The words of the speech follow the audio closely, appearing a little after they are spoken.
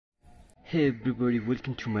Hey everybody,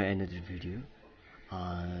 welcome to my another video.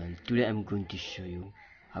 Today I'm going to show you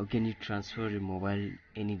how can you transfer your mobile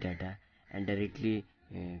any data and directly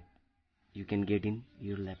you can get in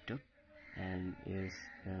your laptop, and yes,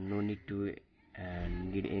 no need to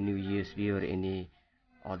need any USB or any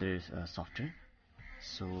other software.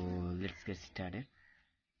 So let's get started.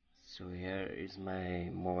 So here is my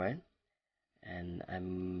mobile and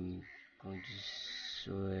I'm going to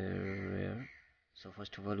show here. So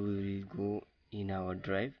first of all we will go in our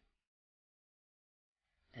drive,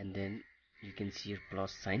 and then you can see your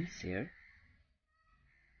plus signs here,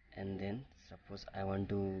 and then suppose I want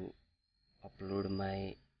to upload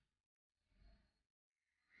my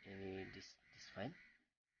this file,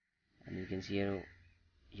 and you can see here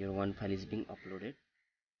your one file is being uploaded.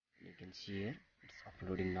 You can see here it's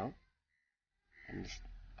uploading now, and it's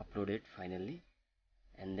uploaded finally.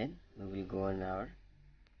 And then we will go on our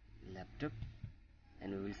laptop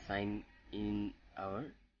and we will sign in our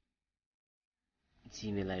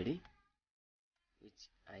Gmail ID which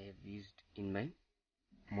I have used in my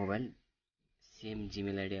mobile. Same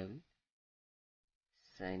Gmail ID I will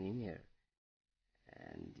sign in here,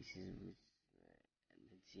 and this is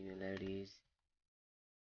the Gmail ID is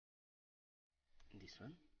this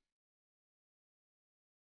one.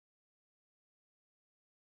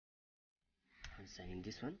 I'll sign in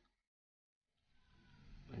this one,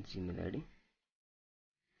 Gmail ID,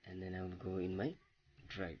 and then I will go in my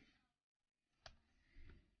drive,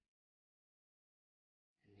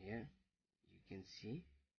 and here you can see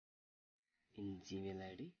in Gmail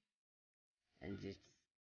ID, and just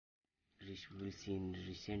we will see in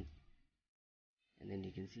recent, and then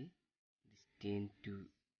you can see this 10 to,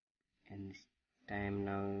 and this time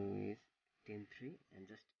now is 10:03, and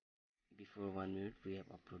just before 1 minute we have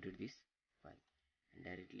uploaded this file, and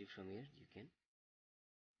directly from here you can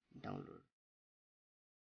download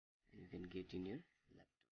and you can get in your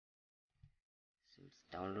laptop. So it's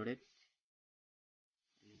downloaded,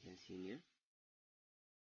 and you can see in your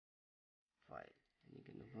file, and you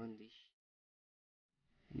can open this,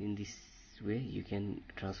 and in this way you can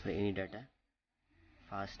transfer any data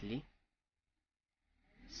fastly.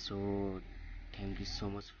 So thank you so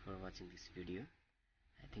much for watching this video.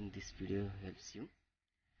 I think this video helps you,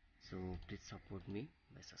 so please support me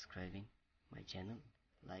by subscribing my channel,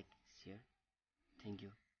 like, share. Thank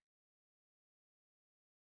you.